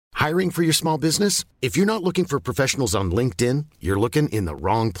Hiring for your small business? If you're not looking for professionals on LinkedIn, you're looking in the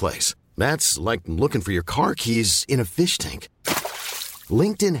wrong place. That's like looking for your car keys in a fish tank.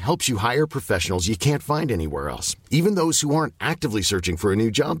 LinkedIn helps you hire professionals you can't find anywhere else, even those who aren't actively searching for a new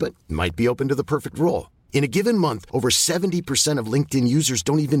job but might be open to the perfect role. In a given month, over 70% of LinkedIn users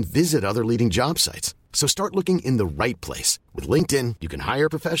don't even visit other leading job sites. So start looking in the right place. With LinkedIn, you can hire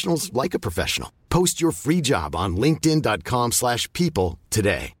professionals like a professional. Post your free job on linkedin.com/people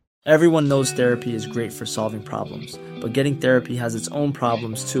today. Everyone knows therapy is great for solving problems, but getting therapy has its own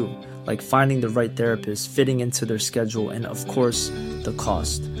problems too, like finding the right therapist, fitting into their schedule, and of course, the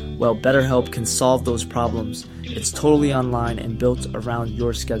cost. Well, BetterHelp can solve those problems. It's totally online and built around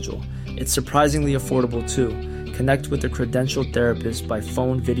your schedule. It's surprisingly affordable too. Connect with a credentialed therapist by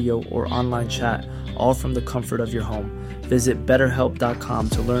phone, video, or online chat, all from the comfort of your home. Visit BetterHelp.com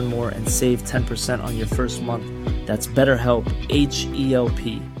to learn more and save 10% on your first month. That's BetterHelp,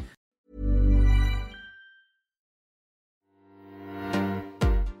 H-E-L-P.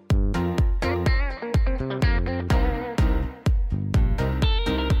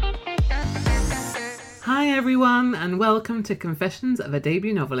 Hi everyone, and welcome to Confessions of a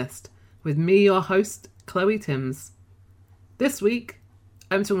Debut Novelist, with me, your host, Chloe Timms. This week,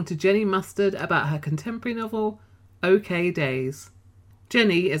 I'm talking to Jenny Mustard about her contemporary novel, OK Days.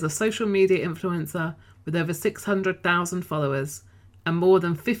 Jenny is a social media influencer with over 600,000 followers and more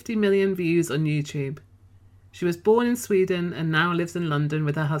than 50 million views on YouTube. She was born in Sweden and now lives in London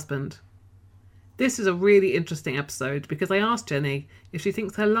with her husband. This is a really interesting episode because I asked Jenny if she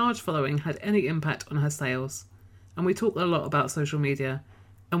thinks her large following had any impact on her sales, and we talk a lot about social media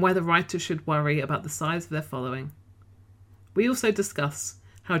and whether writers should worry about the size of their following. We also discuss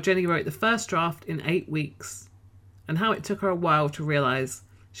how Jenny wrote the first draft in 8 weeks, and how it took her a while to realise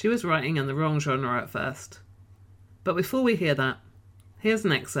she was writing in the wrong genre at first. But before we hear that, here's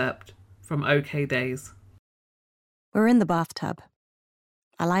an excerpt from OK Days. We're in the bathtub.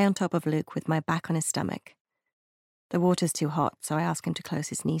 I lie on top of Luke with my back on his stomach. The water's too hot, so I ask him to close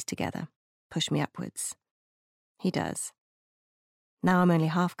his knees together, push me upwards. He does. Now I'm only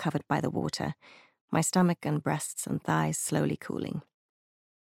half covered by the water, my stomach and breasts and thighs slowly cooling.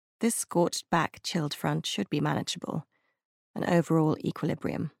 This scorched back, chilled front should be manageable, an overall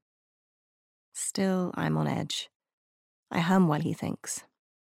equilibrium. Still, I'm on edge. I hum while he thinks.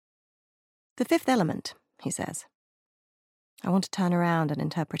 The fifth element, he says. I want to turn around and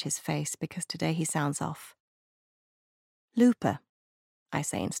interpret his face because today he sounds off. Looper, I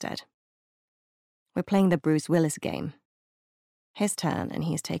say instead. We're playing the Bruce Willis game. His turn, and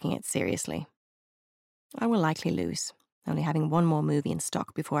he is taking it seriously. I will likely lose, only having one more movie in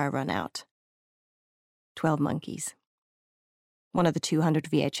stock before I run out. 12 Monkeys. One of the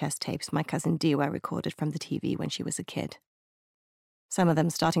 200 VHS tapes my cousin Diwa recorded from the TV when she was a kid. Some of them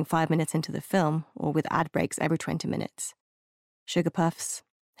starting 5 minutes into the film, or with ad breaks every 20 minutes. Sugar Puffs,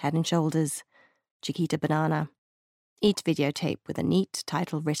 Head and Shoulders, Chiquita Banana, each videotape with a neat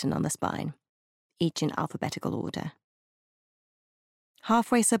title written on the spine, each in alphabetical order.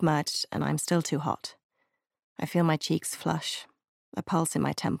 Halfway submerged, and I'm still too hot. I feel my cheeks flush, a pulse in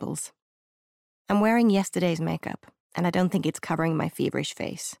my temples. I'm wearing yesterday's makeup, and I don't think it's covering my feverish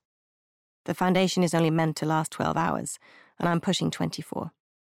face. The foundation is only meant to last 12 hours, and I'm pushing 24.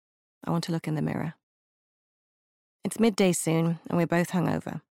 I want to look in the mirror. It's midday soon, and we're both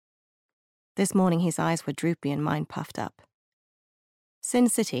hungover. This morning his eyes were droopy and mine puffed up. Sin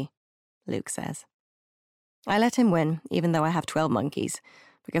City, Luke says. I let him win, even though I have 12 monkeys,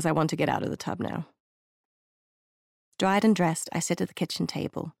 because I want to get out of the tub now. Dried and dressed, I sit at the kitchen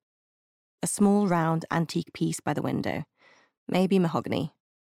table. A small, round, antique piece by the window. Maybe mahogany.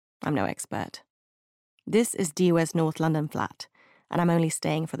 I'm no expert. This is Diwa's North London flat, and I'm only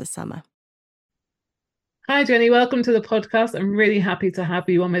staying for the summer. Hi Jenny, welcome to the podcast. I'm really happy to have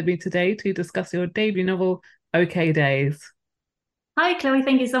you on with me today to discuss your debut novel, OK Days. Hi Chloe,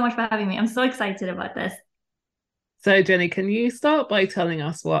 thank you so much for having me. I'm so excited about this. So Jenny, can you start by telling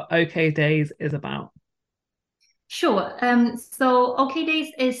us what OK Days is about? Sure. So OK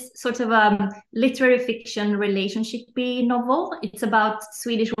Days is sort of a literary fiction relationship-y novel. It's about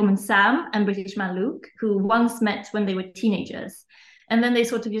Swedish woman Sam and British man Luke, who once met when they were teenagers. And then they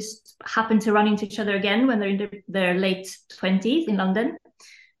sort of just happen to run into each other again when they're in their late 20s in London.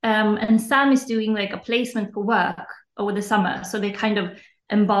 And Sam is doing like a placement for work over the summer. So they kind of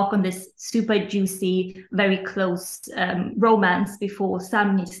embark on this super juicy, very close romance before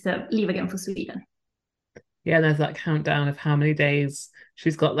Sam needs to leave again for Sweden. Yeah, there's that countdown of how many days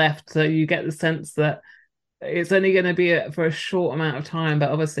she's got left. So you get the sense that it's only going to be for a short amount of time,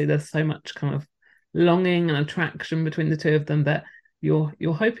 but obviously there's so much kind of longing and attraction between the two of them that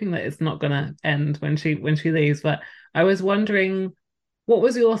you're hoping that it's not going to end when she leaves. But I was wondering, what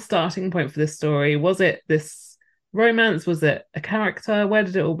was your starting point for this story? Was it this romance? Was it a character? Where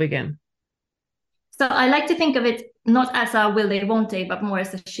did it all begin? So I like to think of it not as a will they, won't they, but more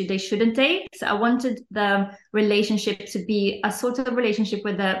as a should they, shouldn't they. So I wanted the relationship to be a sort of relationship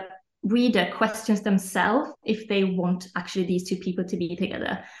where the reader questions themselves if they want actually these two people to be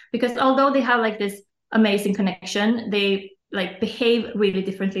together. Because although they have like this amazing connection, they like behave really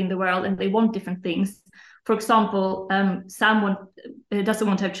differently in the world and they want different things. For example, Sam doesn't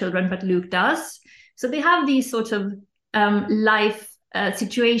want to have children, but Luke does. So they have these sort of life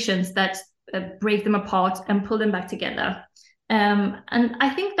situations that break them apart and pull them back together. And I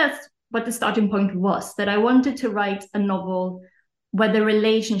think that's what the starting point was, that I wanted to write a novel where the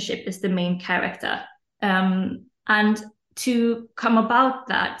relationship is the main character. And to come about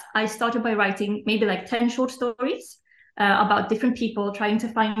that, I started by writing maybe like 10 short stories about different people, trying to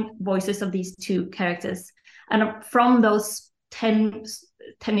find voices of these two characters. And from those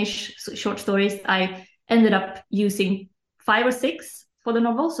 10-ish short stories, I ended up using 5 or 6 for the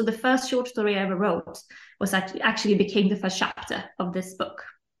novel. So the first short story I ever wrote was actually became the first chapter of this book.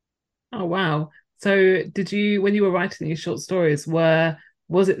 Oh, wow. So did you, when you were writing these short stories,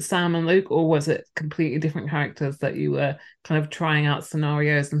 was it Sam and Luke, or was it completely different characters that you were kind of trying out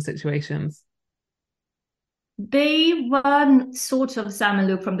scenarios and situations? They were sort of Sam and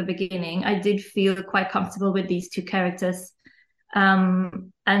Luke from the beginning. I did feel quite comfortable with these two characters.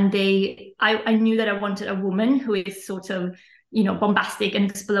 And I knew that I wanted a woman who is sort of, bombastic and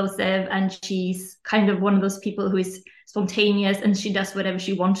explosive. And she's kind of one of those people who is spontaneous and she does whatever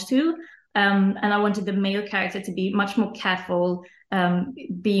she wants to. And I wanted the male character to be much more careful,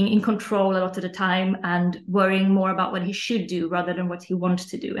 being in control a lot of the time and worrying more about what he should do rather than what he wants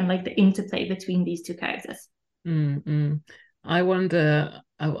to do, and like the interplay between these two characters. Mm-hmm. I wonder,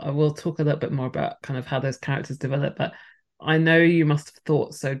 I will talk a little bit more about kind of how those characters develop, but I know you must have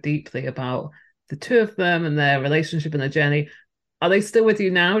thought so deeply about the two of them and their relationship and their journey. Are they still with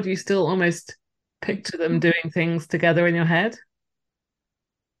you now? Do you still almost picture them doing things together in your head?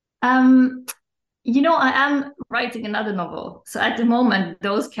 I am writing another novel. So at the moment,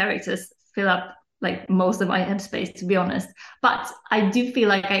 those characters fill up like most of my headspace, to be honest. But I do feel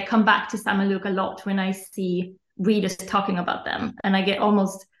like I come back to Sam and Luke a lot when I see readers talking about them. And I get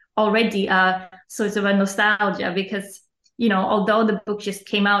almost already a sort of a nostalgia because, although the book just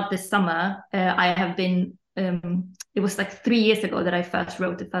came out this summer, I have been, it was like 3 years ago that I first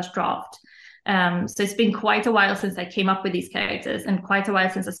wrote the first draft. So it's been quite a while since I came up with these characters and quite a while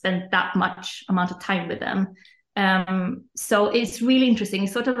since I spent that much amount of time with them. So it's really interesting.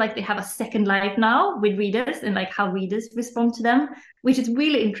 It's sort of like they have a second life now with readers and like how readers respond to them, which is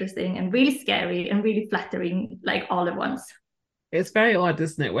really interesting and really scary and really flattering, like all at once. It's very odd,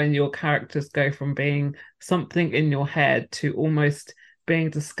 isn't it, when your characters go from being something in your head to almost being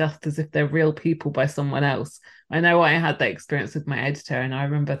discussed as if they're real people by someone else. I know I had that experience with my editor and I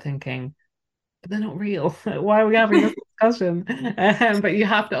remember thinking, but they're not real. Why are we having this discussion? But you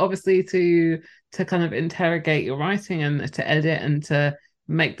have to obviously to kind of interrogate your writing and to edit and to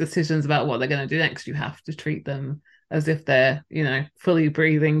make decisions about what they're going to do next. You have to treat them as if they're, fully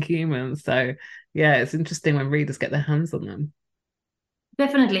breathing humans. So yeah, it's interesting when readers get their hands on them.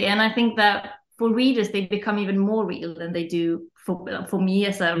 Definitely. And I think that for readers, they become even more real than they do for me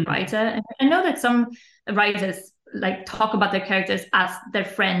as a writer. And I know that some writers like talk about their characters as their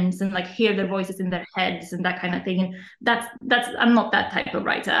friends and like hear their voices in their heads and that kind of thing. And that's I'm not that type of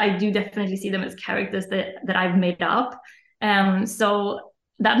writer. I do definitely see them as characters that I've made up. So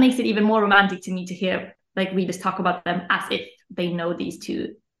that makes it even more romantic to me to hear like readers talk about them as if they know these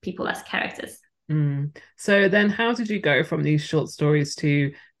two people as characters. So then how did you go from these short stories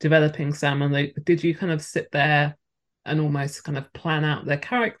to developing Sam and Luke? Did you kind of sit there and almost kind of plan out their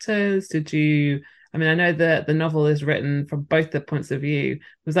characters? I know the novel is written from both the points of view.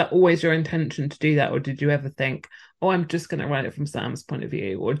 Was that always your intention to do that? Or did you ever think, I'm just going to write it from Sam's point of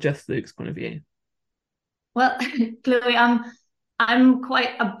view or just Luke's point of view? Well, Chloe, I'm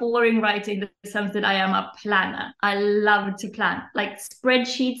quite a boring writer in the sense that I am a planner. I love to plan. Like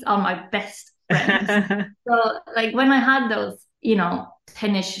spreadsheets are my best friends. So like when I had those,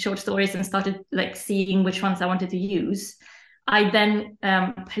 10-ish short stories and started like seeing which ones I wanted to use, I then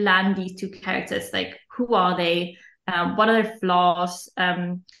planned these two characters, like who are they? What are their flaws?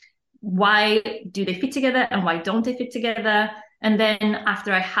 Why do they fit together and why don't they fit together? And then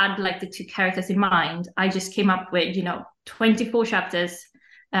after I had like the two characters in mind, I just came up with, 24 chapters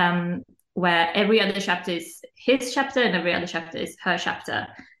where every other chapter is his chapter and every other chapter is her chapter.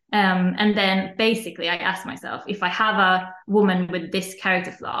 And then basically I asked myself, if I have a woman with this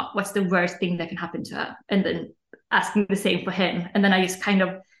character flaw, what's the worst thing that can happen to her? And then asking the same for him. And then I just kind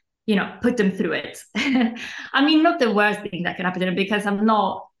of, put them through it. I mean, not the worst thing that can happen to them, because I'm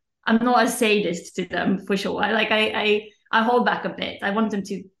not a sadist to them, for sure. I hold back a bit. I want them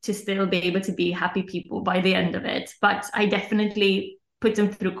to still be able to be happy people by the end of it. But I definitely put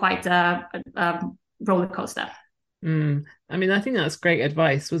them through quite a roller coaster. I mean, I think that's great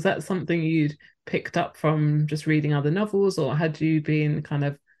advice. Was that something you'd picked up from just reading other novels, or had you been kind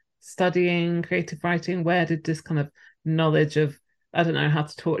of studying creative writing? Where did this kind of knowledge of, I don't know, how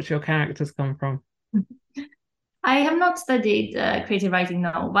to torture your characters come from? I have not studied creative writing,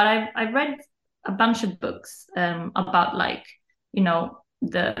 no, but I've read a bunch of books about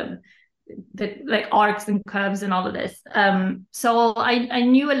the like arcs and curves and all of this. So I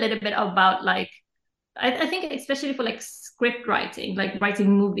knew a little bit about I think especially for script writing, like writing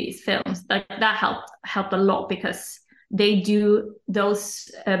movies, films, that helped a lot, because they do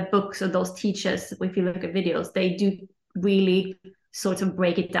those books, or those teachers, if you look at videos, they do really sort of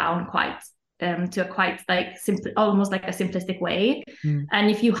break it down quite to a quite simple, almost like a simplistic way.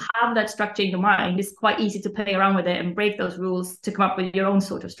 And if you have that structure in your mind, it's quite easy to play around with it and break those rules to come up with your own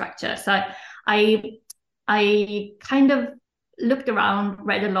sort of structure. So I kind of looked around,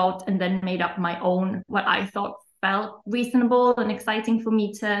 read a lot, and then made up my own, what I thought felt reasonable and exciting for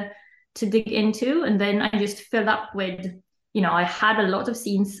me to dig into. And then I just filled up with, I had a lot of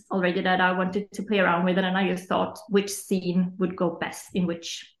scenes already that I wanted to play around with, and then I just thought which scene would go best in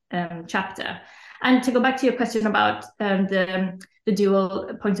which chapter. And to go back to your question about the dual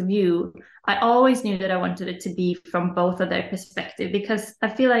point of view, I always knew that I wanted it to be from both of their perspective, because I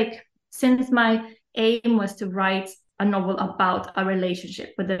feel like since my aim was to write a novel about a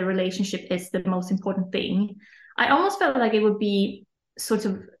relationship, where the relationship is the most important thing, I almost felt like it would be sort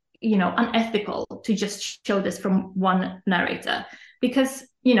of, unethical to just show this from one narrator, because,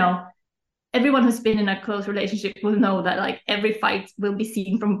 everyone who's been in a close relationship will know that every fight will be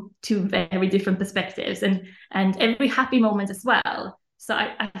seen from two very different perspectives, and every happy moment as well. So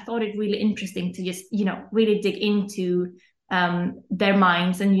I thought it really interesting to just, really dig into their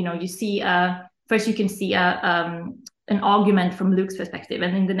minds. And, you see, first you can see an argument from Luke's perspective,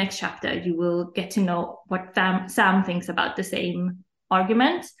 and in the next chapter you will get to know what Sam thinks about the same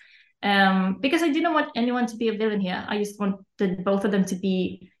argument. Because I didn't want anyone to be a villain here. I just wanted both of them to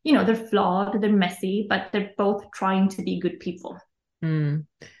be, they're flawed, they're messy, but they're both trying to be good people.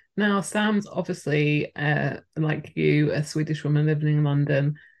 Now, Sam's obviously, like you, a Swedish woman living in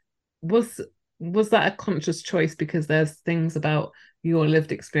London. Was that a conscious choice, because there's things about your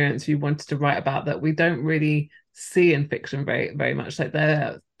lived experience you wanted to write about that we don't really see in fiction very, very much? Like,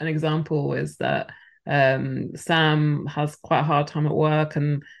 an example is that Sam has quite a hard time at work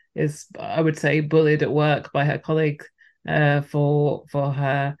and is, I would say, bullied at work by her colleague for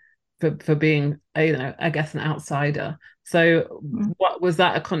being, I guess, an outsider. So what was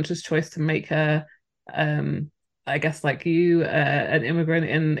that a conscious choice to make her, I guess, like you, an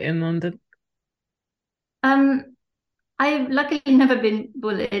immigrant in London? I've luckily never been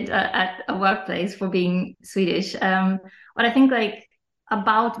bullied at a workplace for being Swedish. But I think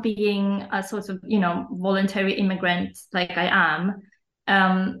about being a sort of, voluntary immigrant like I am,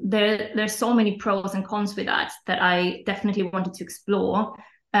 there's so many pros and cons with that I definitely wanted to explore.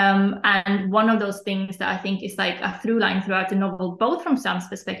 And one of those things that I think is a through line throughout the novel, both from Sam's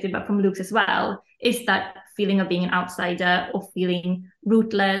perspective, but from Luke's as well, is that feeling of being an outsider, or feeling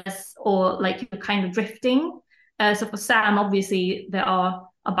rootless, or you're kind of drifting. So for Sam, obviously, there are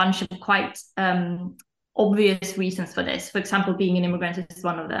a bunch of quite obvious reasons for this. For example, being an immigrant is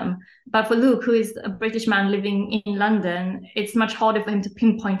one of them. But for Luke, who is a British man living in London, it's much harder for him to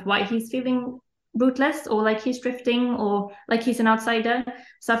pinpoint why he's feeling rootless, or he's drifting, or he's an outsider.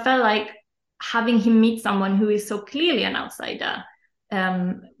 So I felt like having him meet someone who is so clearly an outsider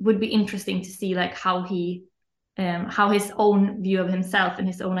would be interesting to see how his own view of himself and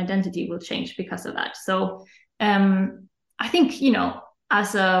his own identity will change because of that. So I think,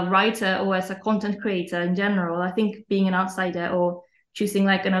 as a writer or as a content creator in general, I think being an outsider or choosing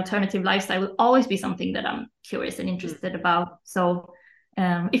an alternative lifestyle will always be something that I'm curious and interested about. So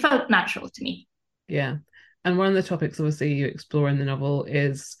it felt natural to me. Yeah. And one of the topics, obviously, you explore in the novel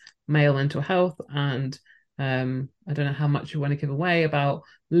is male mental health. And I don't know how much you want to give away about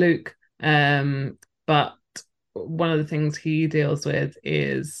Luke, but one of the things he deals with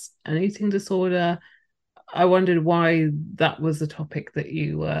is an eating disorder. I wondered why that was a topic that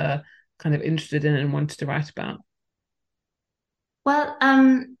you were kind of interested in and wanted to write about. Well,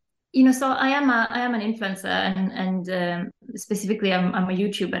 So I am an influencer, and specifically I'm a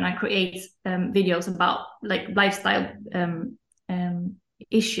YouTuber, and I create videos about like lifestyle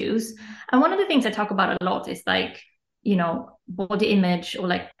issues. And one of the things I talk about a lot is like, body image or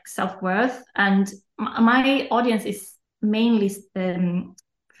like self-worth. And my audience is mainly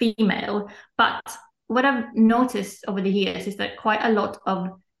female, but what I've noticed over the years is that quite a lot of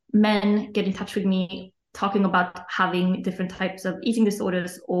men get in touch with me talking about having different types of eating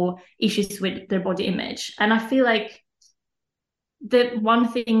disorders or issues with their body image. And I feel like the one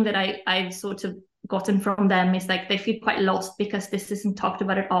thing that I've sort of gotten from them is like they feel quite lost because this isn't talked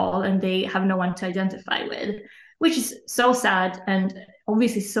about at all, and they have no one to identify with, which is so sad and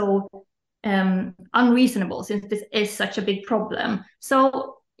obviously so unreasonable, since this is such a big problem.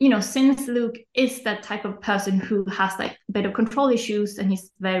 So, since Luke is that type of person who has like a bit of control issues, and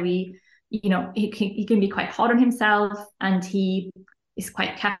he's very, he can be quite hard on himself, and he is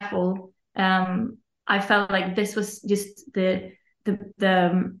quite careful. I felt like this was just the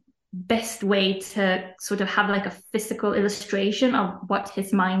best way to sort of have like a physical illustration of what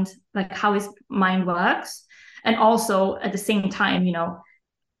his mind, like how his mind works. And also at the same time,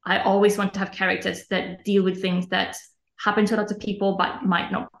 I always want to have characters that deal with things that happen to lots of people but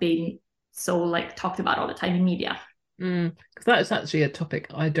might not be so like talked about all the time in media. Because that's actually a topic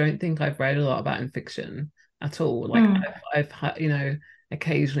I don't think I've read a lot about in fiction at all. Like I've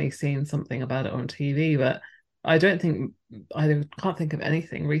occasionally seen something about it on TV, but I can't think of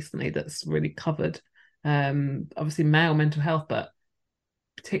anything recently that's really covered obviously male mental health, but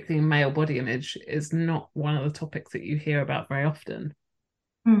particularly male body image is not one of the topics that you hear about very often.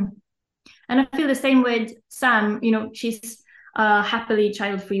 And I feel the same with Sam. She's a happily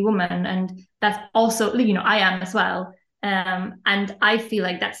child-free woman, and that's also, I am as well. And I feel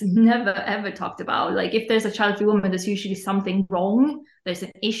like that's never ever talked about. Like if there's a child-free woman, there's usually something wrong. There's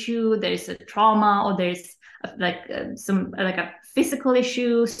an issue, there's a trauma, or there's some like a physical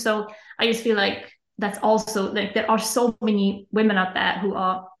issue. So I just feel like that's also like there are so many women out there who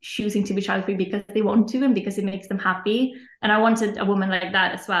are choosing to be child-free because they want to and because it makes them happy. And I wanted a woman like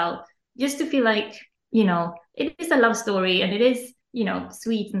that as well, just to feel like, it is a love story, and it is,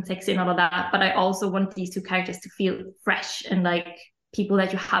 sweet and sexy and all of that. But I also want these two characters to feel fresh and like people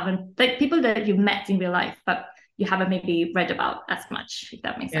that you've met in real life, but you haven't maybe read about as much, if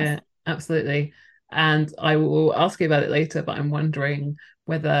that makes sense. Yeah, absolutely. And I will ask you about it later, but I'm wondering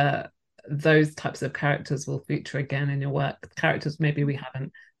whether those types of characters will feature again in your work. Characters maybe we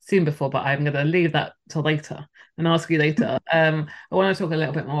haven't seen before, but I'm going to leave that till later and ask you later. I want to talk a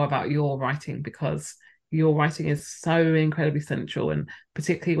little bit more about your writing, because your writing is so incredibly central, and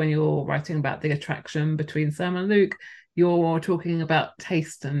particularly when you're writing about the attraction between Sam and Luke, you're talking about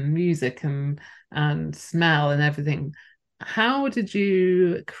taste and music and smell and everything. How did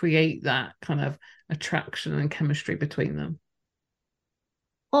you create that kind of attraction and chemistry between them?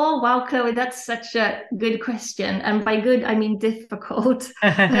 Oh, wow, Chloe, that's such a good question. And by good, I mean difficult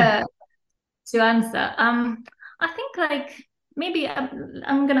to answer. I think like maybe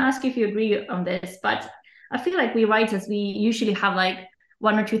I'm going to ask you if you agree on this, but I feel like we writers, we usually have like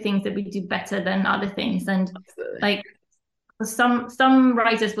one or two things that we do better than other things. And like some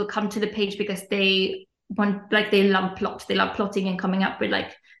writers will come to the page because they love plot, they love plotting and coming up with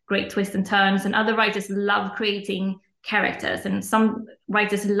like great twists and turns. And other writers love creating characters, and some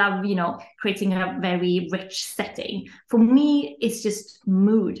writers love creating a very rich setting. For me, it's just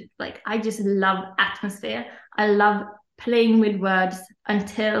mood. Like I just love atmosphere. I love playing with words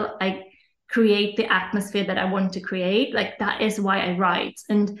until I create the atmosphere that I want to create. Like that is why I write.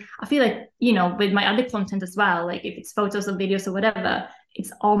 And I feel like with my other content as well, like if it's photos or videos or whatever,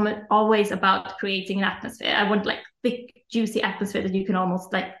 it's always about creating an atmosphere. I want like thick juicy atmosphere that you can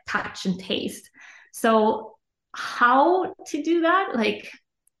almost like touch and taste. So how to do that, like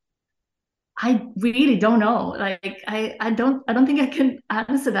I really don't know. Like I don't think I can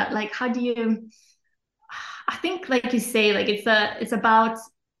answer that. Like how do you, I think like you say, like it's about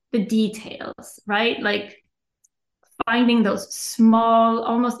the details, right? Like finding those small,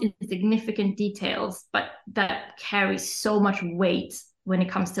 almost insignificant details, but that carry so much weight when it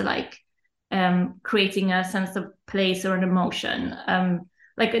comes to like creating a sense of place or an emotion.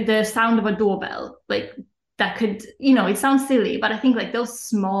 Like the sound of a doorbell, like that could, it sounds silly, but I think like those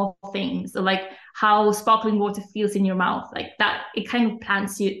small things, or like how sparkling water feels in your mouth, like that, it kind of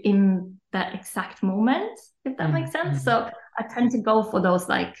plants you in that exact moment, if that makes sense. So I tend to go for those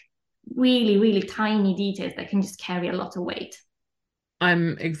like really, really tiny details that can just carry a lot of weight.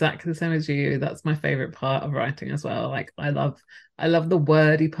 I'm exactly the same as you. That's my favorite part of writing as well. Like I love the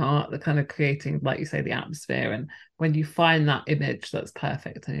wordy part, the kind of creating, like you say, the atmosphere. And when you find that image that's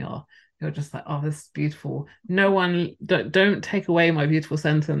perfect and you're just like, oh, this is beautiful. No one, don't take away my beautiful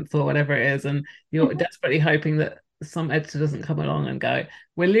sentence or whatever it is. And you're desperately hoping that some editor doesn't come along and go,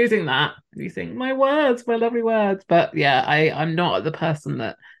 we're losing that. And you think, my words, my lovely words. But yeah, I'm not the person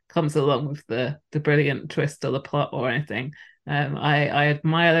that comes along with the brilliant twist or the plot or anything. I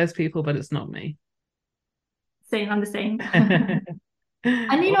admire those people, but it's not me. Same, I'm the same. And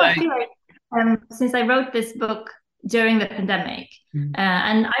I feel like since I wrote this book during the pandemic,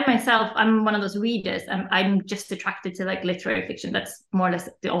 and I myself, I'm one of those readers, and I'm just attracted to like literary fiction. That's more or less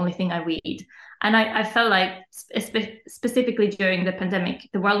the only thing I read. And I felt like specifically during the pandemic,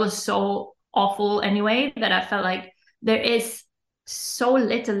 the world was so awful anyway, that I felt like there is so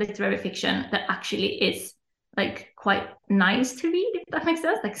little literary fiction that actually is like quite nice to read, if that makes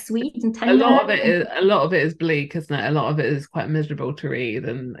sense, like sweet and tender. A lot of it is bleak, isn't it? A lot of it is quite miserable to read,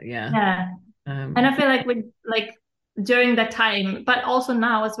 and and I feel like with like during that time, but also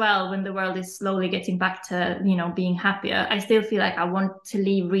now as well, when the world is slowly getting back to being happier, I still feel like I want to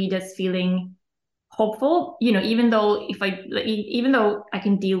leave readers feeling hopeful, even though I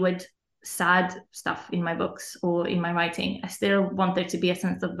can deal with sad stuff in my books or in my writing, I still want there to be a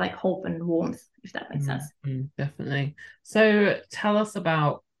sense of like hope and warmth, if that makes sense. Definitely. So tell us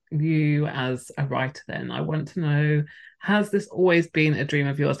about you as a writer then. I want to know, has this always been a dream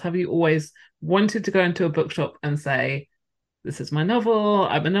of yours? Have you always wanted to go into a bookshop and say, this is my novel,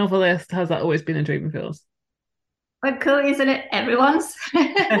 I'm a novelist? Has that always been a dream of yours? But cool, isn't it? Everyone's.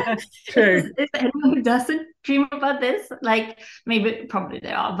 True. Is anyone who doesn't dream about this? Like, maybe, probably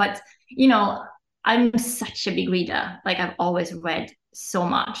there are, but I'm such a big reader. Like, I've always read so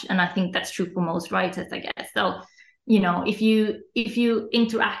much, and I think that's true for most writers, I guess. So, if you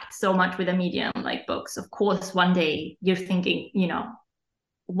interact so much with a medium like books, of course, one day you're thinking,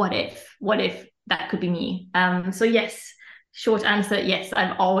 what if that could be me? So yes, short answer, yes,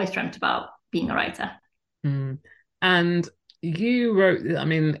 I've always dreamt about being a writer. And you wrote,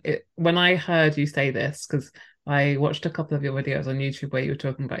 when I heard you say this, because I watched a couple of your videos on YouTube where you were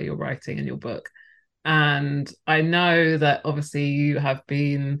talking about your writing and your book. And I know that obviously you have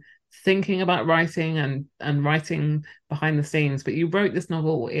been thinking about writing and writing behind the scenes, but you wrote this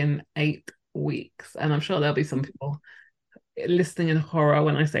novel in 8 weeks. And I'm sure there'll be some people listening in horror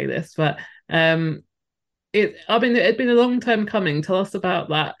when I say this, but it'd been a long time coming. Tell us about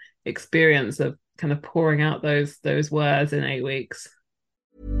that experience of kind of pouring out those words in 8 weeks.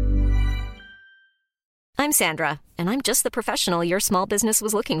 I'm Sandra, and I'm just the professional your small business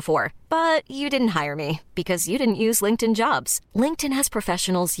was looking for. But you didn't hire me because you didn't use LinkedIn Jobs. LinkedIn has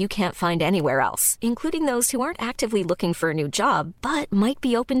professionals you can't find anywhere else, including those who aren't actively looking for a new job, but might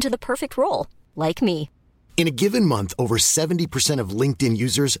be open to the perfect role, like me. In a given month, over 70% of LinkedIn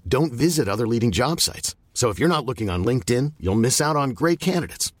users don't visit other leading job sites. So if you're not looking on LinkedIn, you'll miss out on great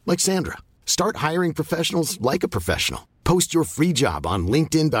candidates like Sandra. Start hiring professionals like a professional. Post your free job on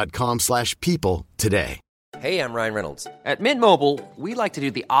linkedin.com/people today. Hey, I'm Ryan Reynolds. At Mint Mobile, we like to do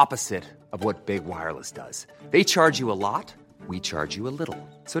the opposite of what Big Wireless does. They charge you a lot, we charge you a little.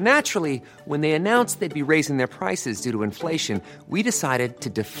 So naturally, when they announced they'd be raising their prices due to inflation, we decided to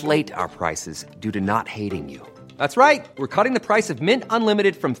deflate our prices due to not hating you. That's right. We're cutting the price of Mint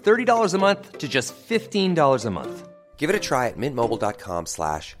Unlimited from $30 a month to just $15 a month. Give it a try at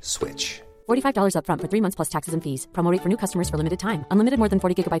mintmobile.com/switch. $45 up front for 3 months plus taxes and fees. Promo rate for new customers for limited time. Unlimited more than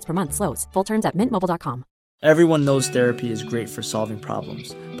 40 gigabytes per month. Slows full terms at mintmobile.com. Everyone knows therapy is great for solving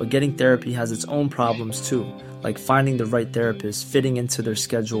problems, but getting therapy has its own problems too, like finding the right therapist, fitting into their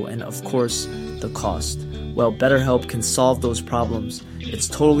schedule, and of course, the cost. Well, BetterHelp can solve those problems. It's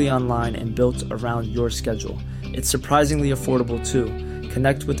totally online and built around your schedule. It's surprisingly affordable too.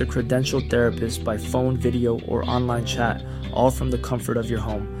 Connect with a credentialed therapist by phone, video, or online chat, all from the comfort of your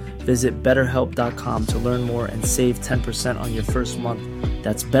home. Visit BetterHelp.com to learn more and save 10% on your first month.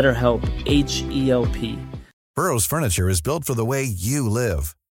 That's BetterHelp, H-E-L-P. Burrow's furniture is built for the way you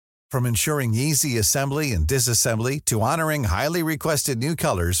live. From ensuring easy assembly and disassembly to honoring highly requested new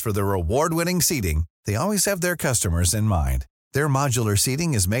colors for their award-winning seating, they always have their customers in mind. Their modular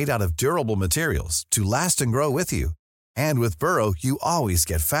seating is made out of durable materials to last and grow with you. And with Burrow, you always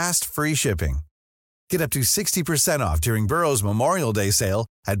get fast, free shipping. Get up to 60% off during Burrow's Memorial Day sale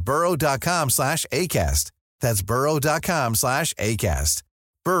at burrow.com/ACAST. That's burrow.com/ACAST.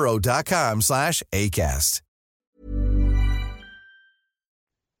 burrow.com/ACAST.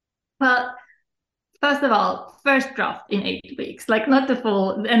 Well, first of all, first draft in 8 weeks, like not the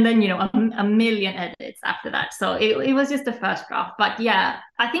full, and then, a million edits after that. So it was just the first draft. But yeah,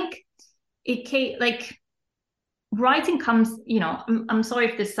 I think it came, like, writing comes, I'm sorry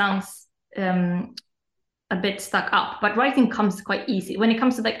if this sounds a bit stuck up, but writing comes quite easy. When it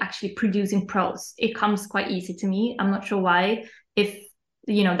comes to like actually producing prose, it comes quite easy to me. I'm not sure why, if,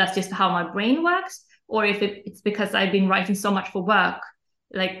 that's just how my brain works, or if it's because I've been writing so much for work,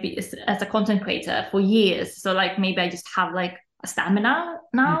 like as a content creator for years. So like maybe I just have like a stamina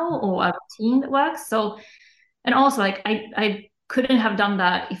now or a routine that works. So, and also like I couldn't have done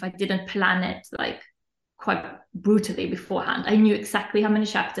that if I didn't plan it like quite brutally beforehand. I knew exactly how many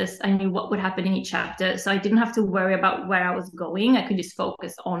chapters, I knew what would happen in each chapter. So I didn't have to worry about where I was going. I could just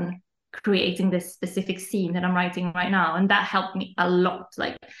focus on creating this specific scene that I'm writing right now. And that helped me a lot.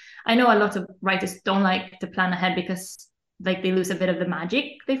 Like, I know a lot of writers don't like to plan ahead because like they lose a bit of the magic,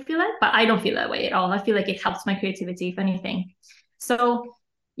 they feel like, but I don't feel that way at all. I feel like it helps my creativity, if anything. So,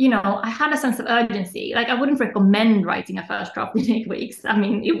 I had a sense of urgency. Like, I wouldn't recommend writing a first draft in 8 weeks. I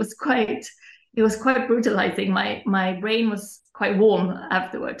mean, it was quite brutalizing. My brain was quite warm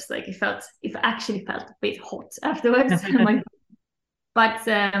afterwards. Like it actually felt a bit hot afterwards. But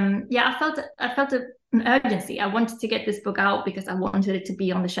I felt an urgency. I wanted to get this book out because I wanted it to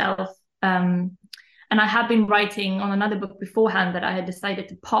be on the shelf. And I had been writing on another book beforehand that I had decided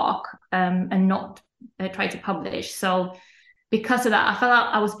to park and not try to publish. So because of that, I felt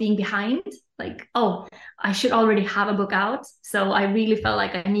like I was being behind. Like, oh, I should already have a book out. So I really felt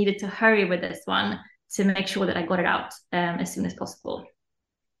like I needed to hurry with this one to make sure that I got it out as soon as possible.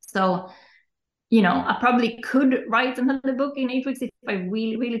 So, I probably could write another book in 8 weeks if I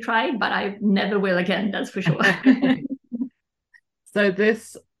really, really tried, but I never will again, that's for sure. So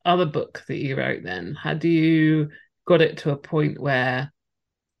this other book that you wrote then, had you got it to a point where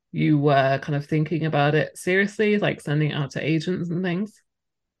you were kind of thinking about it seriously, like sending it out to agents and things?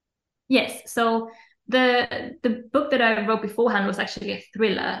 Yes. So the book that I wrote beforehand was actually a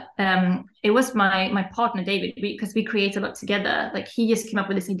thriller. It was my partner, David, because we create a lot together. Like, he just came up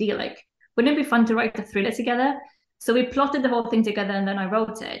with this idea, like, wouldn't it be fun to write a thriller together? So we plotted the whole thing together and then I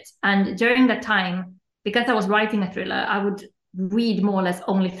wrote it. And during that time, because I was writing a thriller, I would read more or less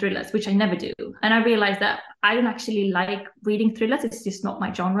only thrillers, which I never do. And I realized that I don't actually like reading thrillers. It's just not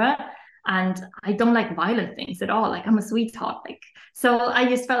my genre. And I don't like violent things at all. Like, I'm a sweetheart. Like, so I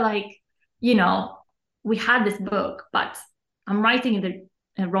just felt like, we had this book, but I'm writing in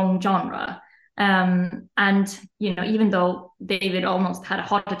the wrong genre. And, even though David almost had a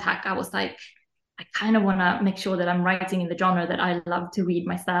heart attack, I was like, I kind of want to make sure that I'm writing in the genre that I love to read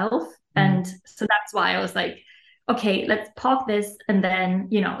myself. And so that's why I was like, okay, let's park this. And then,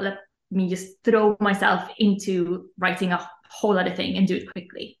 let me just throw myself into writing a whole other thing and do it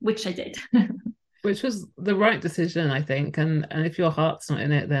quickly, which I did. Which was the right decision, I think. And if your heart's not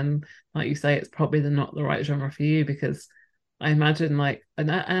in it, then, like you say, it's probably not the right genre for you, because I imagine, like,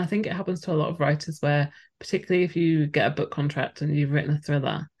 and I think it happens to a lot of writers where, particularly if you get a book contract and you've written a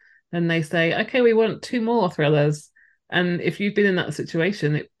thriller, then they say, okay, we want 2 more thrillers. And if you've been in that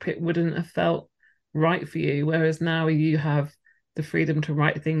situation, it wouldn't have felt right for you. Whereas now you have the freedom to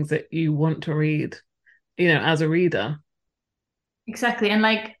write things that you want to read, as a reader. Exactly. And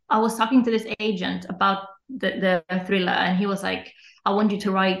like, I was talking to this agent about the thriller, and he was like, I want you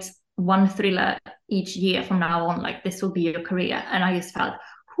to write 1 thriller each year from now on. Like, this will be your career. And I just felt,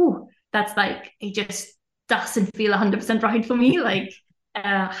 that's like, it just doesn't feel 100% right for me. Like,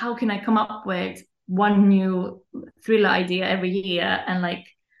 how can I come up with 1 new thriller idea every year and like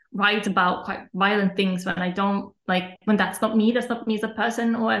write about quite violent things when when that's not me as a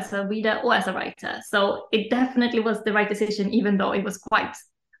person or as a reader or as a writer. So it definitely was the right decision, even though it was quite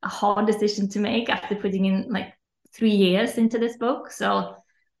a hard decision to make after putting in like 3 years into this book. So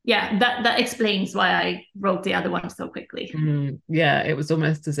yeah, that explains why I wrote the other one so quickly. Yeah, it was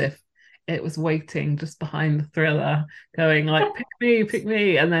almost as if it was waiting just behind the thriller, going like, pick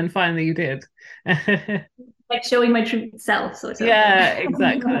me, and then finally you did. Like showing my true self, sort of. Yeah,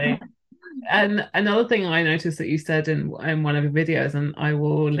 exactly. And another thing I noticed that you said in one of your videos, and I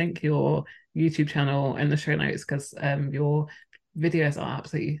will link your YouTube channel in the show notes, because your videos are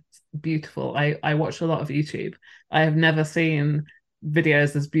absolutely beautiful. I watch a lot of YouTube. I have never seen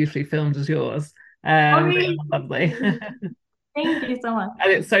videos as beautifully filmed as yours. Really? Lovely. Thank you so much.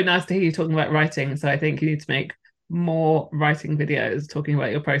 And it's so nice to hear you talking about writing. So I think you need to make more writing videos talking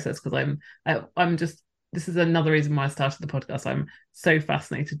about your process, because I'm just, this is another reason why I started the podcast. I'm so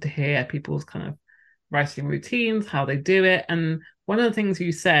fascinated to hear people's kind of writing routines, how they do it. And one of the things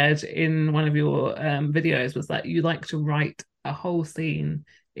you said in one of your videos was that you like to write a whole scene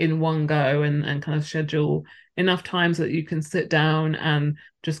in one go and kind of schedule enough time so that you can sit down and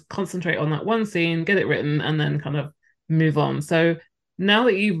just concentrate on that one scene, get it written, and then kind of move on. So now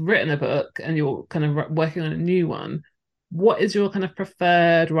that you've written a book and you're kind of working on a new one, what is your kind of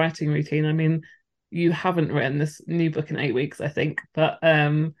preferred writing routine? I mean, you haven't written this new book in 8 weeks, I think, but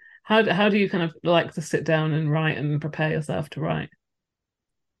how do you kind of like to sit down and write and prepare yourself to write?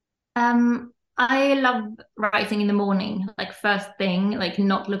 I love writing in the morning, like first thing, like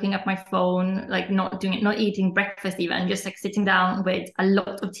not looking at my phone, like not eating breakfast even, just like sitting down with a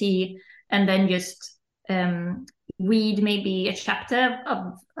lot of tea and then just read maybe a chapter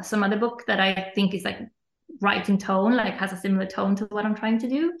of some other book that I think is like right in tone, like has a similar tone to what I'm trying to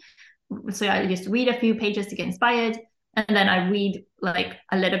do. So I just read a few pages to get inspired, and then I read like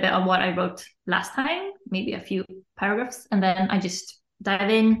a little bit of what I wrote last time, maybe a few paragraphs, and then I just dive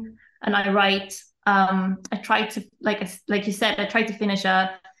in and I write. I try to, like you said, I try to finish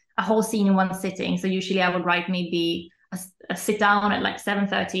a whole scene in one sitting. So usually I would write maybe a sit down at like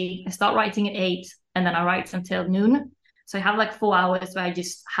 7:30. I start writing at 8, and then I write until noon. So I have like 4 hours where I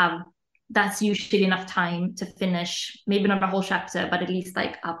just have, that's usually enough time to finish, maybe not a whole chapter, but at least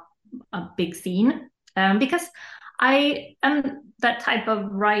like a big scene. Because I am that type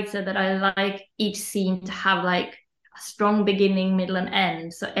of writer that I like each scene to have like a strong beginning, middle, and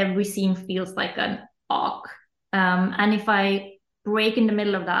end. So every scene feels like an arc. And if I break in the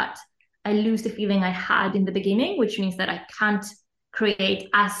middle of that, I lose the feeling I had in the beginning, which means that I can't create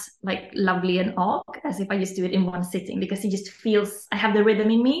as like lovely an arc as if I just do it in one sitting, because it just feels, I have the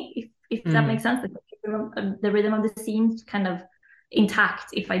rhythm in me, if that makes sense. The rhythm of the scene kind of intact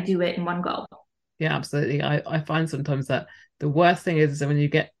if I do it in one go. Yeah, absolutely. I find sometimes that the worst thing is when you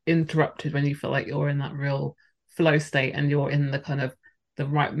get interrupted, when you feel like you're in that real flow state and you're in the kind of the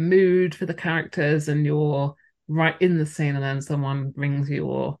right mood for the characters and you're right in the scene, and then someone rings you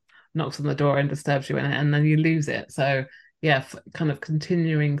or knocks on the door and disturbs you in it, and then you lose it. So yeah, kind of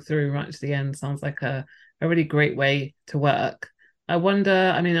continuing through right to the end sounds like a really great way to work. I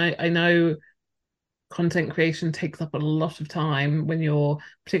wonder, I mean, I know content creation takes up a lot of time particularly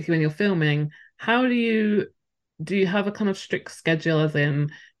when you're filming. How do you have a kind of strict schedule, as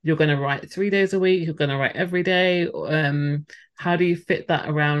in you're going to write 3 days a week, you're going to write every day? How do you fit that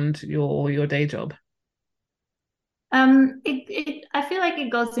around your day job? I feel like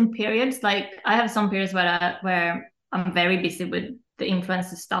it goes in periods. Like I have some periods where I'm very busy with the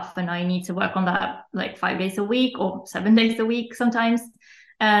influencer stuff and I need to work on that like 5 days a week or 7 days a week sometimes.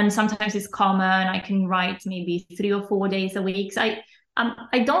 And sometimes it's calmer and I can write maybe 3 or 4 days a week. So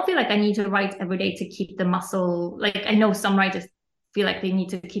I don't feel like I need to write every day to keep the muscle. Like I know some writers feel like they need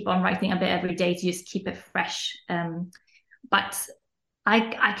to keep on writing a bit every day to just keep it fresh. But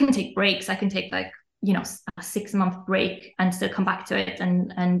I can take breaks. I can take like, a 6-month break and still come back to it.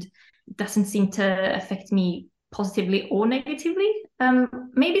 And it doesn't seem to affect me positively or negatively.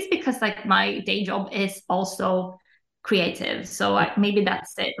 Maybe it's because like my day job is also creative. So maybe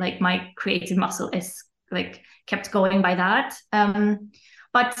that's it. Like my creative muscle is like kept going by that.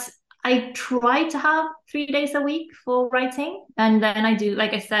 But I try to have 3 days a week for writing. And then I do,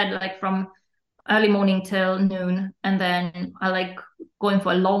 like I said, like from early morning till noon. And then I like going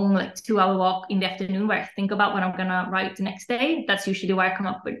for a long, like 2-hour walk in the afternoon where I think about what I'm going to write the next day. That's usually where I come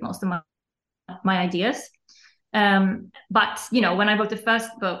up with most of my ideas. But, when I wrote the first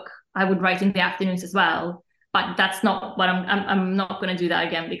book, I would write in the afternoons as well. But that's not what I'm not going to do that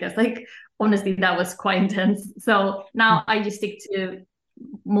again, because like, honestly, that was quite intense. So now I just stick to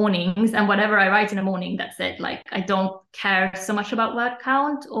mornings, and whatever I write in the morning, that's it. Like I don't care so much about word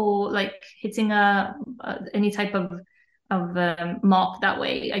count or like hitting any type of mark that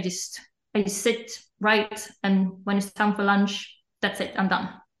way. I just sit, write, and when it's time for lunch, that's it. I'm done.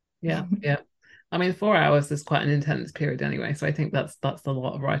 Yeah. I mean, 4 hours is quite an intense period anyway. So I think that's a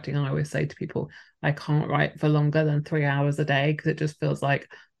lot of writing. I always say to people, I can't write for longer than 3 hours a day, because it just feels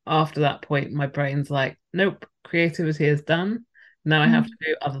like after that point, my brain's like, nope, creativity is done. Now I have to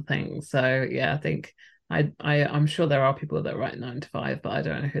do other things. So yeah, I think I'm sure there are people that write 9 to 5, but I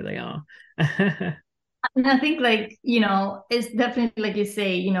don't know who they are. And I think like, it's definitely like you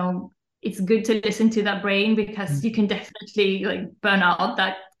say, it's good to listen to that brain, because you can definitely like burn out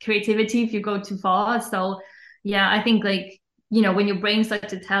that creativity if you go too far. So yeah, I think like, when your brain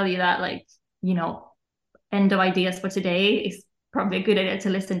starts to tell you that like, end of ideas for today, is probably a good idea to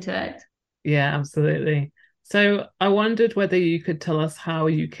listen to it. Yeah, absolutely. So I wondered whether you could tell us how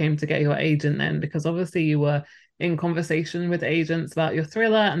you came to get your agent then, because obviously you were in conversation with agents about your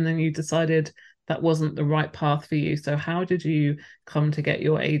thriller, and then you decided that wasn't the right path for you. So how did you come to get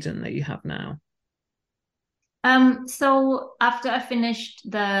your agent that you have now? So after I finished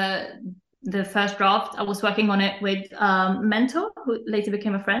the first draft, I was working on it with mentor who later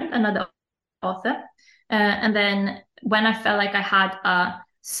became a friend, another author. And then when I felt like I had a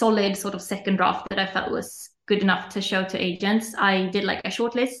solid sort of second draft that I felt was good enough to show to agents, I did like a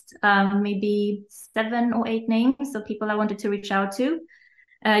short list, maybe 7 or 8 names of people I wanted to reach out to,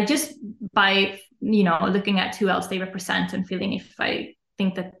 just by, looking at who else they represent and feeling if I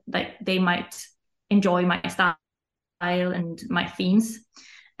think that like they might enjoy my style and my themes.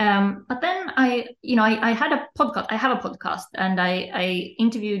 But then I had a podcast. I have a podcast, and I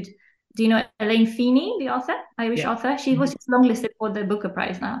interviewed. Do you know Elaine Feeney, the author, Irish author? She was just longlisted for the Booker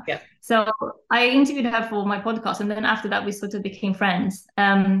Prize now. Yeah. So I interviewed her for my podcast, and then after that we sort of became friends.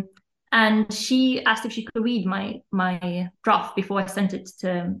 And she asked if she could read my draft before I sent it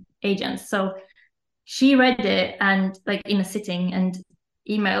to agents. So she read it and like in a sitting and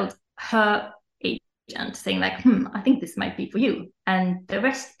emailed her agent saying like, I think this might be for you. And the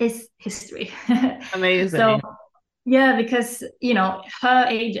rest is history. Amazing. So yeah, because, her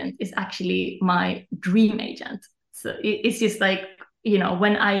agent is actually my dream agent. So it's just like,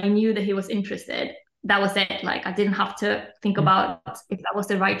 when I knew that he was interested, that was it. Like, I didn't have to think about if that was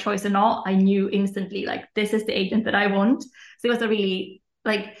the right choice or not. I knew instantly, like, this is the agent that I want. So it was a really,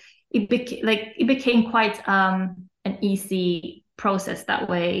 like, it became quite an easy process that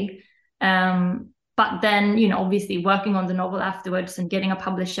way. But then, obviously working on the novel afterwards and getting a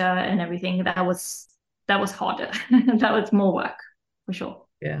publisher and everything, that was harder. That was more work, for sure.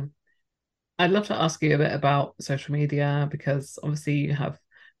 Yeah. I'd love to ask you a bit about social media, because obviously you have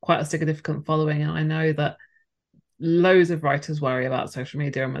quite a significant following, and I know that loads of writers worry about social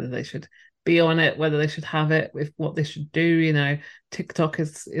media and whether they should be on it, whether they should have it, with what they should do. TikTok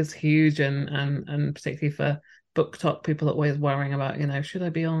is huge, and particularly for BookTok, people are always worrying about, should I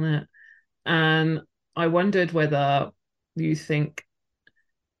be on it? And I wondered whether you think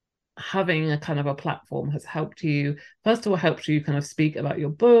having a kind of a platform has helped you, first of all, helped you kind of speak about your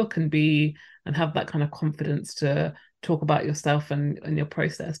book and have that kind of confidence to talk about yourself and your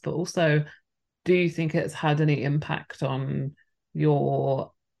process, but also, do you think it's had any impact on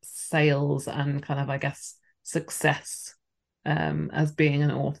your sales and kind of, I guess, success as being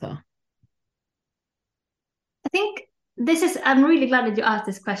an author? I think I'm really glad that you asked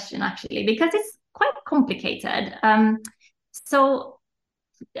this question, actually, because it's quite complicated. So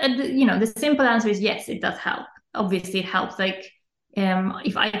the simple answer is yes, it does help. Obviously it helps. Like,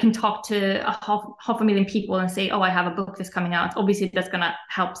 if I can talk to half a million people and say, I have a book that's coming out, obviously that's going to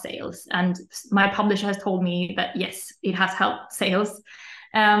help sales. And my publisher has told me that, yes, it has helped sales.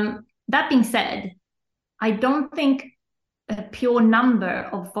 That being said, I don't think a pure number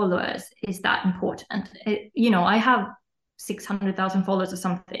of followers is that important. I have 600,000 followers or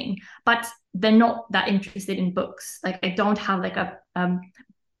something, but they're not that interested in books. Like, I don't have like a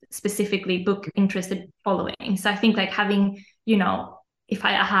specifically book interested following. So I think like having, if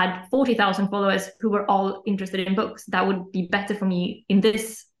I had 40,000 followers who were all interested in books, that would be better for me in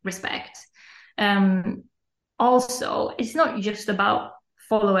this respect. Also, it's not just about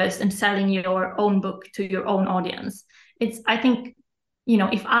followers and selling your own book to your own audience. I think,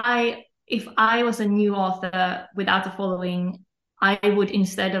 if I was a new author without a following, I would,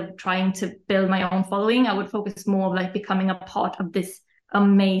 instead of trying to build my own following, I would focus more on like becoming a part of this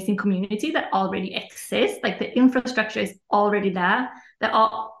amazing community that already exists. Like, the infrastructure is already there. There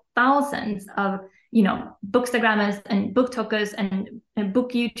are thousands of, bookstagrammers and BookTokers and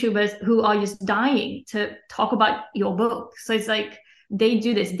book YouTubers who are just dying to talk about your book. So it's like they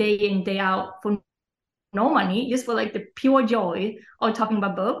do this day in, day out for no money, just for like the pure joy of talking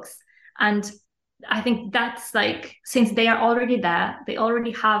about books. And I think that's like, since they are already there, they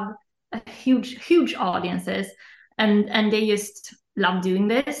already have a huge audiences, and they just love doing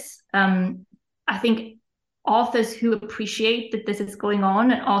this. I think authors who appreciate that this is going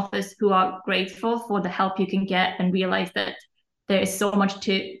on, and authors who are grateful for the help you can get and realize that there is so much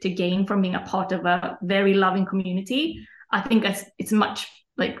to gain from being a part of a very loving community, I think it's much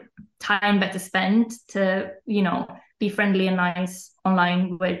like time better spent to, be friendly and nice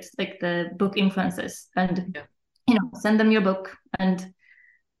online with like the book influencers, and send them your book, and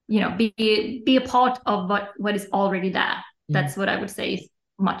be a part of what is already there. That's what I would say is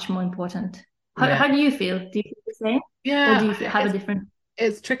much more important. How do you feel? Do you feel the same? Yeah. Or do you have a different?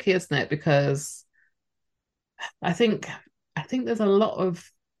 It's tricky, isn't it? Because I think there's a lot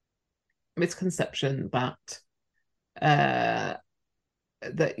of misconception that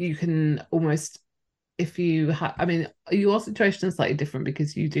that you can almost if you have, I mean, your situation is slightly different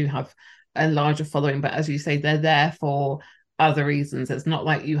because you do have a larger following, but as you say, they're there for other reasons. It's not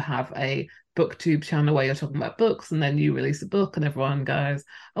like you have a booktube channel where you're talking about books and then you release a book and everyone goes,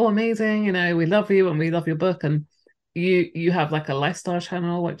 oh, amazing, you know, we love you and we love your book. And you have like a lifestyle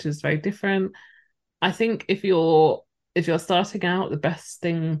channel, which is very different. I think if you're starting out, the best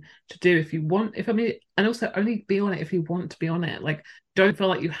thing to do and also only be on it if you want to be on it. Like, don't feel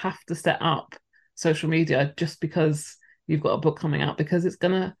like you have to set up social media just because you've got a book coming out, because it's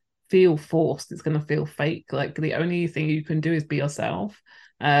gonna feel forced, it's gonna feel fake. Like, the only thing you can do is be yourself.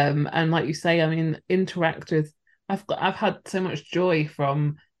 And like you say, I mean, interact with. I've had so much joy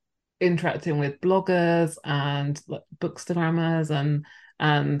from interacting with bloggers and like bookstagrammers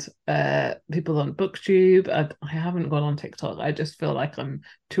and people on booktube. I haven't gone on TikTok. I just feel like I'm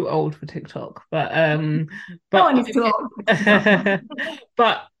too old for TikTok, but no one is too old.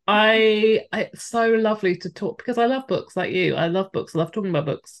 But it's so lovely to talk, because I love books like you. I love books. I love talking about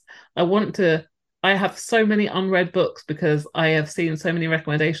books. I have so many unread books because I have seen so many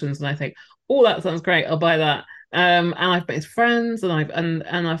recommendations and I think, oh, that sounds great, I'll buy that. And I've made friends and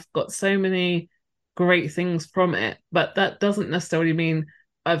I've got so many great things from it, but that doesn't necessarily mean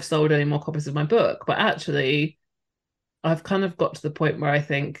I've sold any more copies of my book. But actually, I've kind of got to the point where I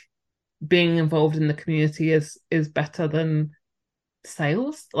think being involved in the community is better than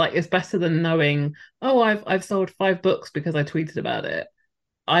sales. Like, it's better than knowing, oh, I've sold 5 books because I tweeted about it.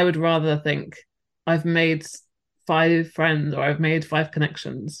 I would rather think I've made 5 friends or I've made 5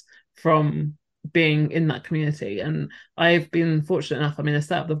 connections from being in that community. And I've been fortunate enough, I mean, I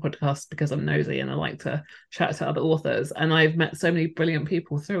set up the podcast because I'm nosy and I like to chat to other authors, and I've met so many brilliant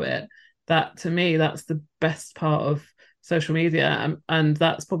people through it that, to me, that's the best part of social media, and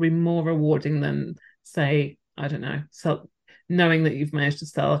that's probably more rewarding than, say, I don't know, knowing that you've managed to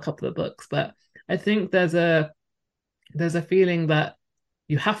sell a couple of books. But I think there's a feeling that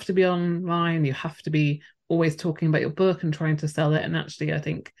you have to be online, you have to be always talking about your book and trying to sell it. And actually, I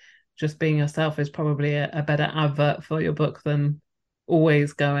think just being yourself is probably a better advert for your book than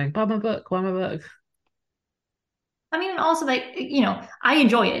always going, buy my book. I mean, also, like, you know, I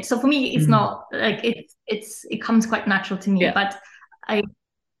enjoy it. So for me, it's not like it comes quite natural to me. Yeah. But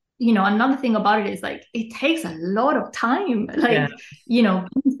another thing about it is, like, it takes a lot of time. Like,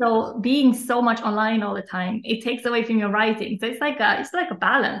 being so much online all the time, it takes away from your writing. So it's like a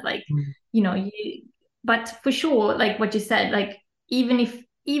balance. Like, but for sure, like what you said, like, even if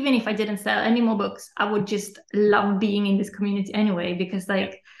I didn't sell any more books, I would just love being in this community anyway, because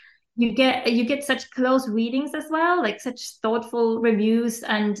like you get such close readings as well, like such thoughtful reviews,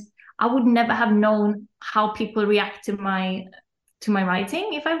 and I would never have known how people react to my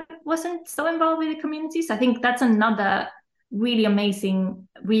writing if I wasn't so involved with the community. So I think that's another really amazing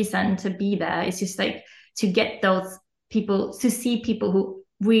reason to be there. It's just like to get those people, to see people who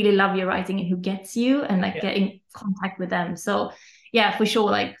really love your writing and who gets you, and like get in contact with them. So yeah, for sure.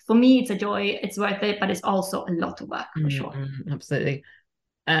 Like, for me, it's a joy. It's worth it, but it's also a lot of work, for sure. Absolutely.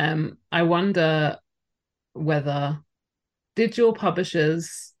 I wonder whether, did your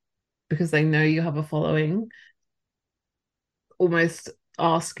publishers, because they know you have a following, almost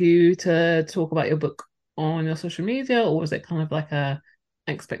ask you to talk about your book on your social media, or was it kind of like a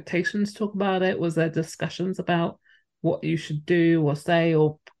expectation to talk about it? Was there discussions about what you should do or say,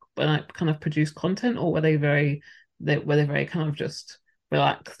 or like kind of produce content, or were they very kind of just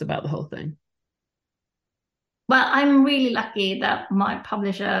relaxed about the whole thing? Well, I'm really lucky that my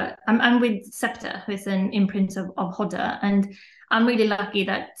publisher, I'm with Scepter, who's an imprint of Hodder, and I'm really lucky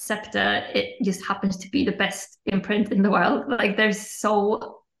that Scepter, it just happens to be the best imprint in the world. Like, they're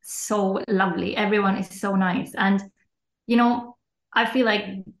so lovely. Everyone is so nice. And, I feel like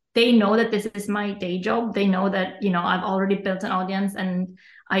they know that this is my day job. They know that, I've already built an audience, and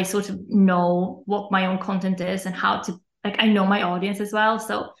I sort of know what my own content is and how to, like, I know my audience as well.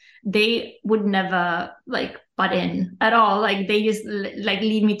 So they would never like butt in at all. Like, they just like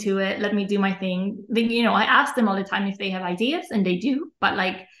lead me to it, let me do my thing. I ask them all the time if they have ideas, and they do, but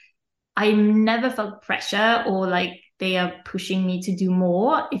like, I never felt pressure or like they are pushing me to do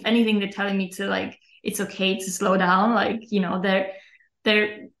more. If anything, they're telling me to, like, it's okay to slow down. Like,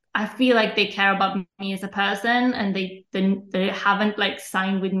 they're I feel like they care about me as a person, and they haven't like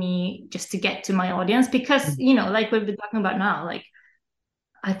signed with me just to get to my audience, because like we've been talking about now, like,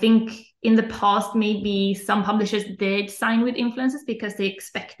 I think in the past maybe some publishers did sign with influencers because they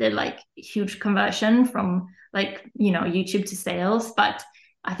expected like huge conversion from like YouTube to sales, but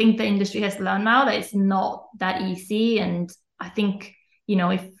I think the industry has learned now that it's not that easy. And I think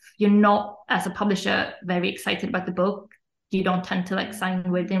if you're not, as a publisher, very excited about the book, you don't tend to like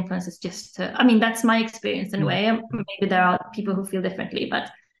sign with influencers just to, I mean, that's my experience in a way. Maybe there are people who feel differently, but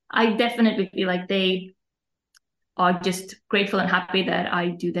I definitely feel like they are just grateful and happy that I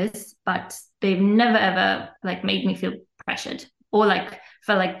do this, but they've never ever like made me feel pressured or like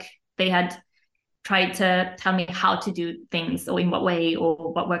felt like they had tried to tell me how to do things or in what way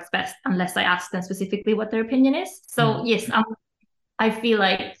or what works best, unless I ask them specifically what their opinion is. So yes, I feel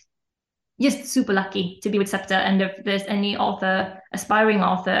like just super lucky to be with SEPTA. And if there's any aspiring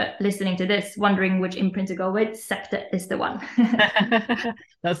author listening to this, wondering which imprint to go with, SEPTA is the one.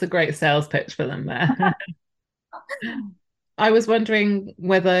 That's a great sales pitch for them there. I was wondering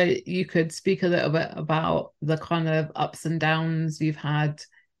whether you could speak a little bit about the kind of ups and downs you've had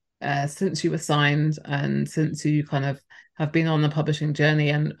since you were signed and since you kind of have been on the publishing journey,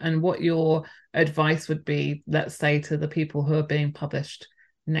 and what your advice would be, let's say, to the people who are being published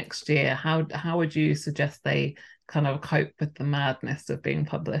next year. How would you suggest they kind of cope with the madness of being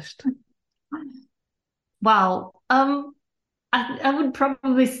published? Wow. I would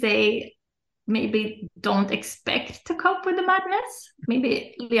probably say maybe don't expect to cope with the madness.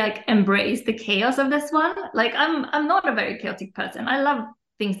 Maybe like embrace the chaos of this one. Like I'm not a very chaotic person. I love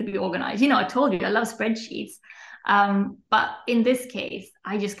things to be organized. I told you I love spreadsheets. But in this case,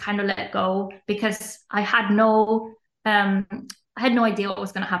 I just kind of let go because I had no idea what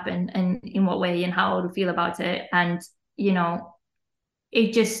was going to happen and in what way and how to feel about it. And,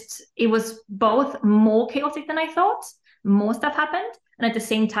 it was both more chaotic than I thought. More stuff happened. And at the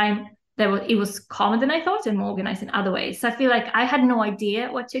same time, it was calmer than I thought and more organized in other ways. So I feel like I had no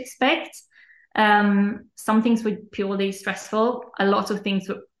idea what to expect. Some things were purely stressful. A lot of things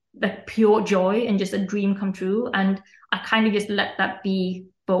were like pure joy and just a dream come true. And I kind of just let that be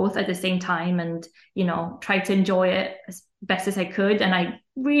both at the same time and, try to enjoy it as best as I could. And I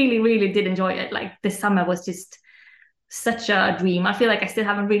really, really did enjoy it. Like this summer was just such a dream. I feel like I still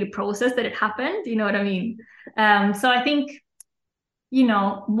haven't really processed that it happened. You know what I mean? So I think,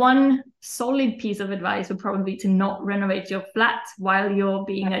 one solid piece of advice would probably be to not renovate your flat while you're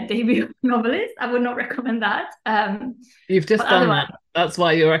being a debut novelist. I would not recommend that. You've just done that. That's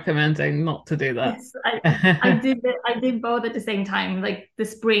why you're recommending not to do that. Yes, I did both at the same time. Like the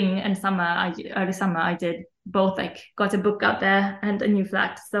spring and early summer, I did both. Like got a book out there and a new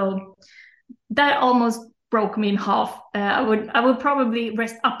flat. So that almost broke me in half. I would probably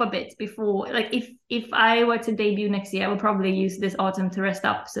rest up a bit before, like if I were to debut next year, I would probably use this autumn to rest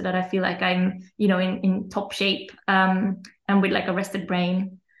up so that I feel like I'm, in top shape, and with like a rested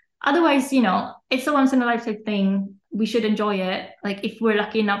brain. Otherwise, it's a once in a lifetime thing. We should enjoy it. Like if we're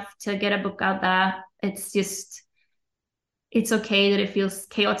lucky enough to get a book out there, it's okay that it feels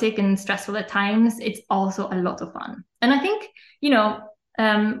chaotic and stressful at times. It's also a lot of fun. And I think,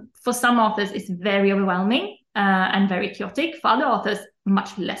 for some authors, it's very overwhelming and very chaotic. For other authors,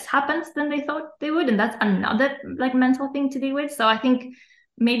 much less happens than they thought they would. And that's another like mental thing to deal with. So I think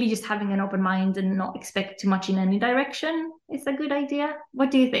maybe just having an open mind and not expect too much in any direction is a good idea.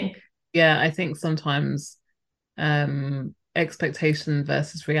 What do you think? Yeah, I think sometimes expectation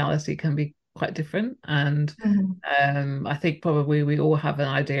versus reality can be quite different. And I think probably we all have an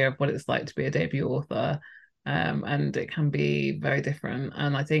idea of what it's like to be a debut author. And it can be very different.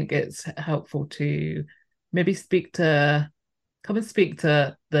 And I think it's helpful to maybe come and speak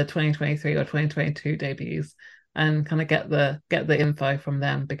to the 2023 or 2022 debuts and kind of get the info from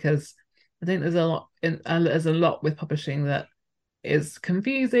them, because I think there's a lot with publishing that is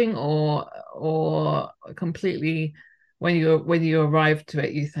confusing or completely, when you arrive to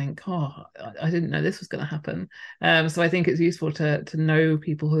it, you think, oh, I didn't know this was going to happen. So I think it's useful to know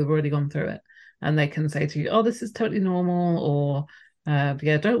people who have already gone through it. And they can say to you, oh, this is totally normal, or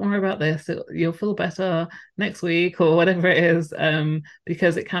don't worry about this. You'll feel better next week, or whatever it is,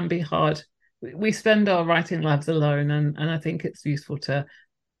 because it can be hard. We spend our writing lives alone, and I think it's useful to,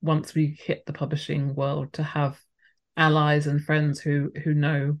 once we hit the publishing world, to have allies and friends who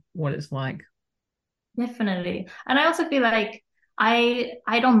know what it's like. Definitely. And I also feel like I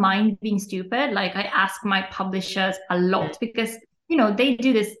don't mind being stupid. Like I ask my publishers a lot because they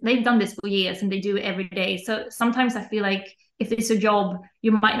do this, they've done this for years and they do it every day. So sometimes I feel like if it's a job,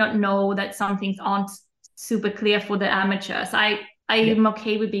 you might not know that some things aren't super clear for the amateurs. I am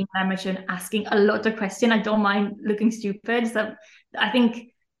okay with being an amateur and asking a lot of questions. I don't mind looking stupid. So I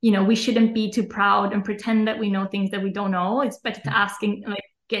think, we shouldn't be too proud and pretend that we know things that we don't know. It's better to ask and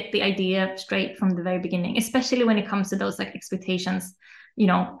get the idea straight from the very beginning, especially when it comes to those like expectations.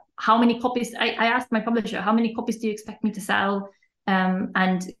 How many copies, I asked my publisher, how many copies do you expect me to sell?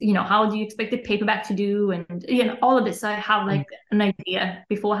 And how do you expect the paperback to do, and all of this. So I have like an idea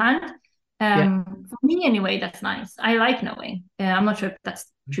beforehand, For me anyway, that's nice. I like knowing. I'm not sure if that's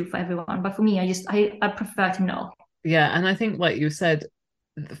true for everyone, but for me, I prefer to know. Yeah, and I think like you said,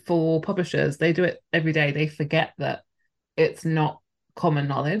 for publishers, they do it every day. They forget that it's not common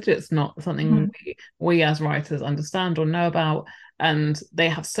knowledge. It's not something we as writers understand or know about. And they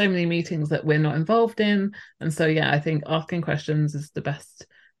have so many meetings that we're not involved in. And so, yeah, I think asking questions is the best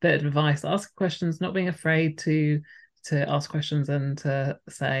bit of advice. Asking questions, not being afraid to ask questions and to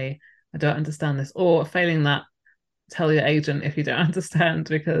say, I don't understand this, or failing that, tell your agent if you don't understand,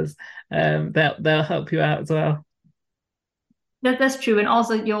 because they'll help you out as well. That's true. And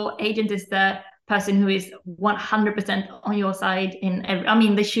also your agent is the person who is 100% on your side in every, I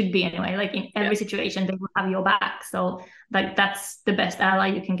mean, they should be anyway, like in every situation, they will have your back. So like that's the best ally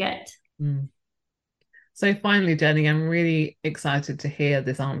you can get. So finally, Jenny, I'm really excited to hear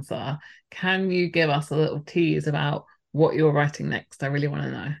this answer. Can you give us a little tease about what you're writing next? I really want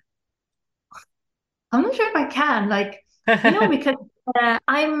to know. I'm not sure if I can, like, because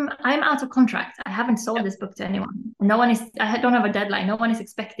I'm out of contract. I haven't sold this book to anyone. I don't have a deadline. No one is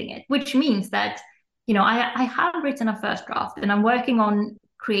expecting it, which means that, I have written a first draft and I'm working on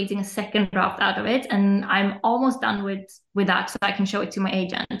creating a second draft out of it. And I'm almost done with that so I can show it to my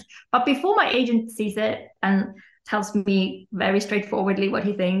agent. But before my agent sees it and tells me very straightforwardly what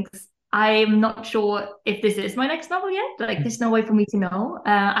he thinks, I'm not sure if this is my next novel yet. Like, there's no way for me to know.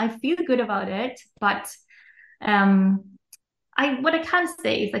 I feel good about it, but what I can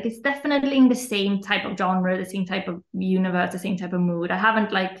say is like it's definitely in the same type of genre, the same type of universe, the same type of mood. I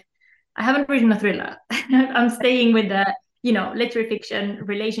haven't written a thriller. I'm staying with the literary fiction,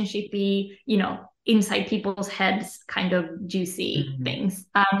 relationshipy, inside people's heads kind of juicy things.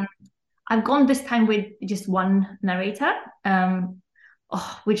 I've gone this time with just one narrator.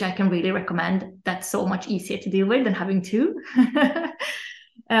 Which I can really recommend. That's so much easier to deal with than having two.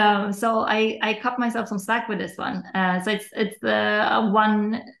 So I cut myself some slack with this one. So it's a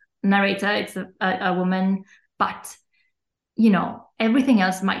one narrator. It's a woman, but everything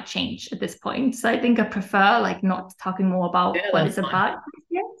else might change at this point. So I think I prefer like not talking more about what it's about.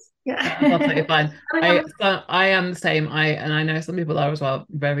 Yeah, that's absolutely fine. I am the same. I know some people are as well.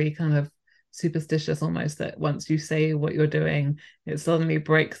 Very kind of superstitious almost, that once you say what you're doing, it suddenly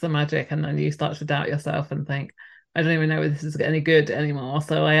breaks the magic, and then you start to doubt yourself and think, I don't even know if this is any good anymore.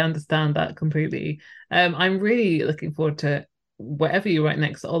 So I understand that completely. I'm really looking forward to whatever you write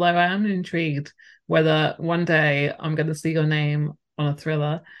next, although I am intrigued whether one day I'm going to see your name on a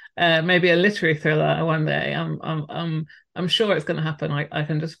thriller, maybe a literary thriller one day. I'm sure it's going to happen. I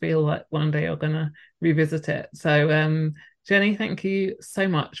can just feel like one day you're going to revisit it. So Jenny, thank you so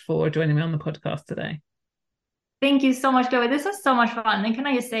much for joining me on the podcast today. Thank you so much, Chloe. This was so much fun. And can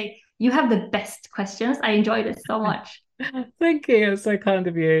I just say, you have the best questions. I enjoyed it so much. Thank you. It's so kind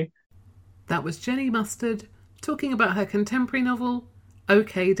of you. That was Jenny Mustard talking about her contemporary novel,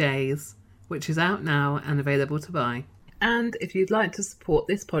 OK Days, which is out now and available to buy. And if you'd like to support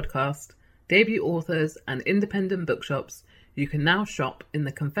this podcast, debut authors and independent bookshops, you can now shop in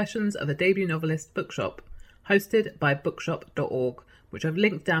the Confessions of a Debut Novelist bookshop, hosted by bookshop.org, which I've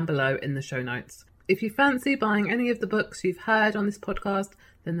linked down below in the show notes. If you fancy buying any of the books you've heard on this podcast,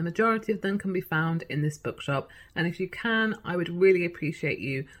 then the majority of them can be found in this bookshop. And if you can, I would really appreciate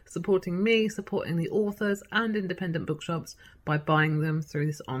you supporting me, supporting the authors and independent bookshops by buying them through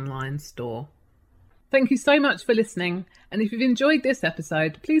this online store. Thank you so much for listening. And if you've enjoyed this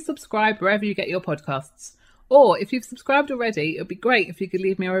episode, please subscribe wherever you get your podcasts. Or if you've subscribed already, it would be great if you could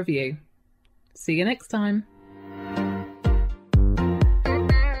leave me a review. See you next time.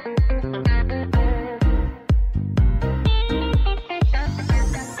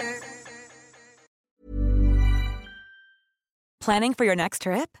 Planning for your next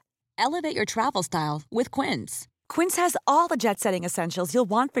trip? Elevate your travel style with Quince. Quince has all the jet-setting essentials you'll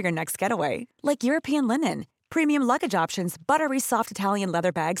want for your next getaway, like European linen, premium luggage options, buttery soft Italian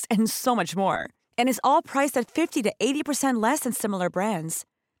leather bags, and so much more. And is all priced at 50 to 80% less than similar brands.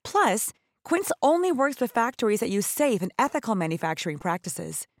 Plus, Quince only works with factories that use safe and ethical manufacturing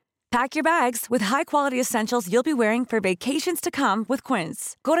practices. Pack your bags with high-quality essentials you'll be wearing for vacations to come with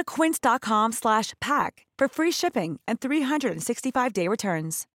Quince. Go to quince.com/pack for free shipping and 365-day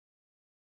returns.